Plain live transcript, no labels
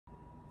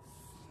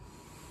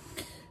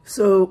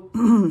So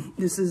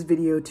this is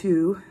video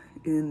 2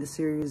 in the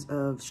series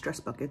of stress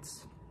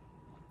buckets.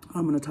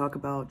 I'm going to talk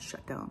about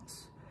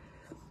shutdowns.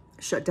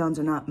 Shutdowns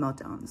are not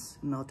meltdowns.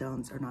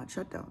 Meltdowns are not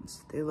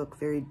shutdowns. They look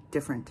very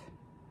different.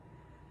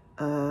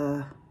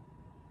 I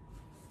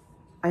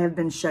have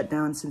been shut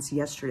down since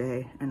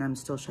yesterday, and I'm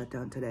still shut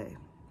down today.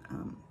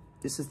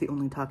 This is the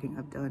only talking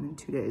I've done in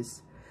 2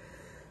 days,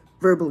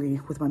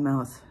 verbally with my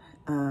mouth,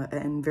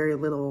 and very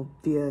little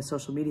via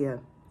social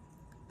media.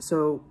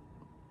 So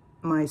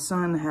my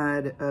son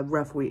had a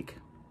rough week,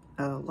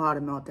 a lot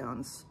of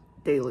meltdowns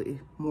daily,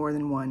 more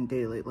than one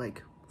daily,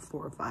 like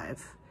 4 or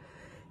 5.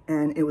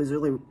 And it was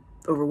really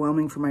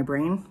overwhelming for my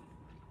brain.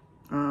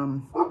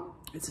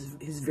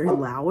 He's very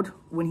loud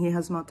when he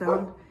has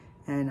meltdown,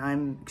 and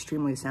I'm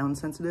extremely sound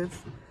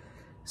sensitive.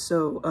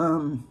 So,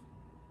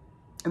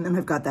 and then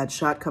I've got that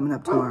shot coming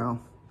up tomorrow.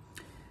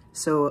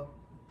 So,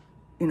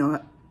 you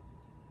know,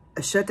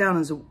 a shutdown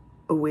is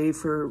a way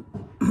for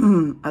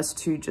us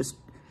to just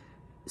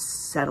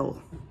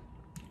settle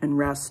and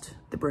rest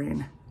the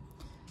brain.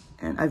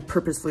 And I've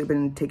purposely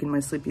been taking my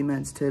sleepy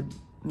meds to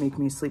make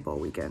me sleep all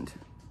weekend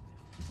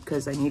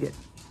because I need it.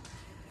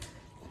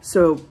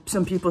 So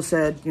some people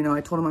said, you know,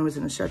 I told them I was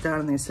in a shutdown,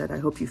 and they said, I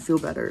hope you feel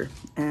better.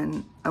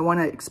 And I want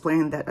to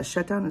explain that a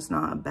shutdown is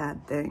not a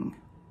bad thing.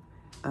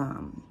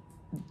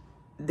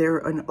 They're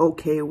an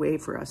okay way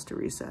for us to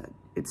reset.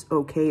 It's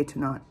okay to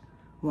not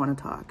want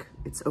to talk.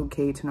 It's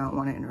okay to not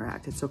want to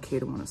interact. It's okay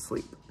to want to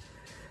sleep.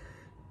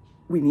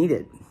 We need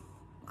it.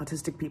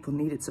 Autistic people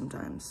need it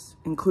sometimes,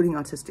 including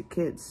autistic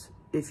kids.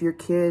 If your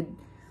kid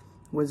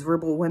was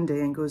verbal one day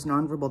and goes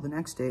nonverbal the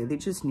next day, they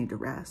just need to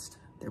rest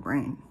their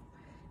brain,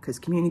 because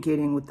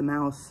communicating with the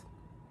mouth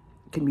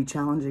can be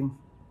challenging.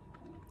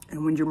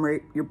 And when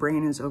your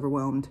brain is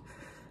overwhelmed,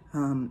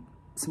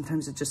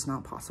 sometimes it's just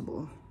not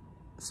possible.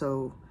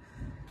 So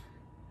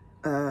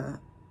the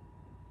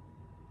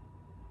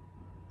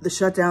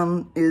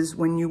shutdown is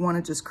when you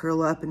want to just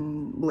curl up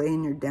and lay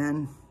in your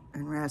den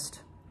and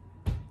rest.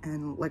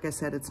 And like I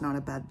said, it's not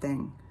a bad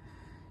thing.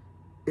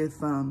 If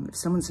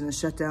someone's in a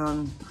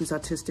shutdown who's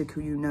autistic, who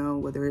you know,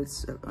 whether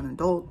it's an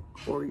adult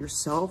or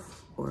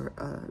yourself or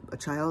a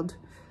child,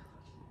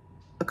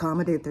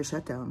 accommodate their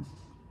shutdown.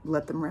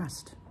 Let them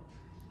rest.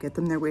 Get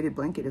them their weighted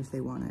blanket if they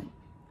want it.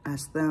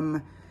 Ask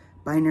them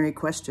binary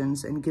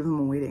questions and give them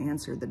a way to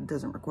answer that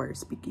doesn't require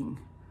speaking.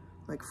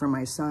 Like for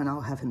my son,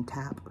 I'll have him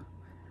tap.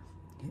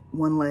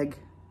 One leg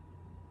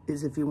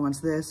is if he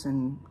wants this,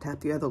 and tap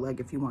the other leg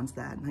if he wants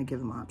that. And I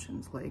give him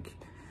options like,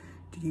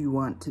 do you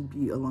want to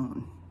be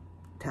alone?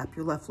 Tap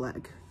your left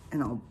leg,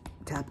 and I'll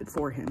tap it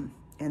for him.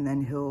 And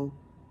then he'll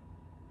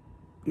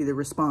either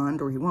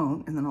respond or he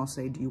won't. And then I'll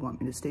say, do you want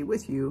me to stay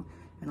with you?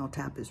 And I'll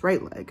tap his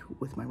right leg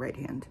with my right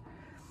hand,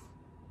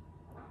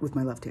 with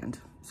my left hand,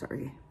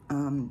 sorry.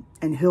 And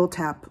he'll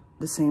tap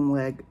the same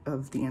leg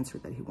of the answer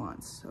that he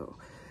wants. So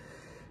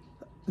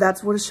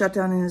that's what a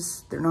shutdown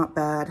is. They're not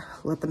bad.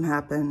 Let them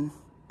happen.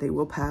 They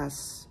will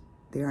pass.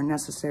 They are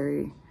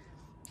necessary.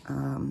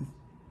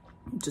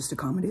 Just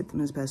accommodate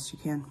them as best you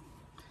can.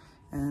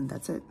 And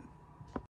that's it.